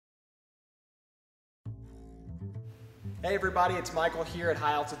Hey everybody, it's Michael here at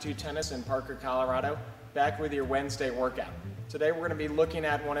High Altitude Tennis in Parker, Colorado, back with your Wednesday workout. Today we're going to be looking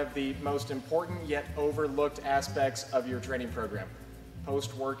at one of the most important yet overlooked aspects of your training program,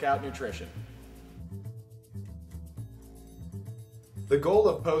 post-workout nutrition. The goal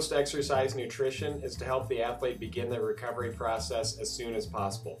of post-exercise nutrition is to help the athlete begin the recovery process as soon as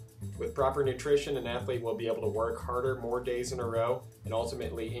possible. With proper nutrition, an athlete will be able to work harder more days in a row and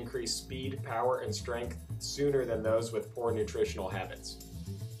ultimately increase speed, power, and strength sooner than those with poor nutritional habits.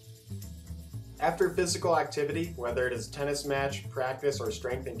 After physical activity, whether it is a tennis match, practice, or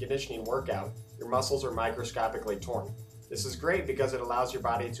strength and conditioning workout, your muscles are microscopically torn. This is great because it allows your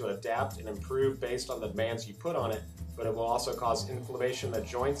body to adapt and improve based on the demands you put on it, but it will also cause inflammation in the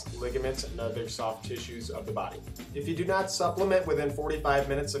joints, ligaments, and other soft tissues of the body. If you do not supplement within 45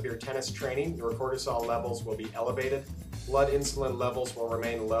 minutes of your tennis training, your cortisol levels will be elevated, blood insulin levels will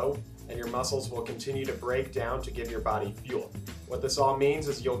remain low, and your muscles will continue to break down to give your body fuel. What this all means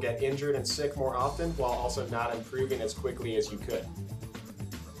is you'll get injured and sick more often while also not improving as quickly as you could.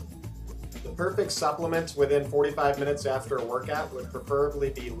 The perfect supplement within 45 minutes after a workout would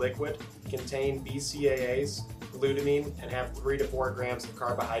preferably be liquid, contain BCAAs, glutamine, and have 3 to 4 grams of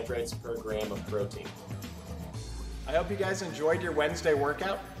carbohydrates per gram of protein. I hope you guys enjoyed your Wednesday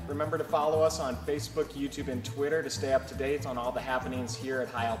workout. Remember to follow us on Facebook, YouTube, and Twitter to stay up to date on all the happenings here at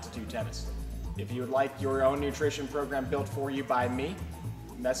High Altitude Tennis. If you would like your own nutrition program built for you by me,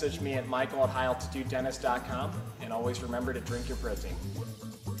 message me at michael@highaltitudetennis.com, and always remember to drink your protein.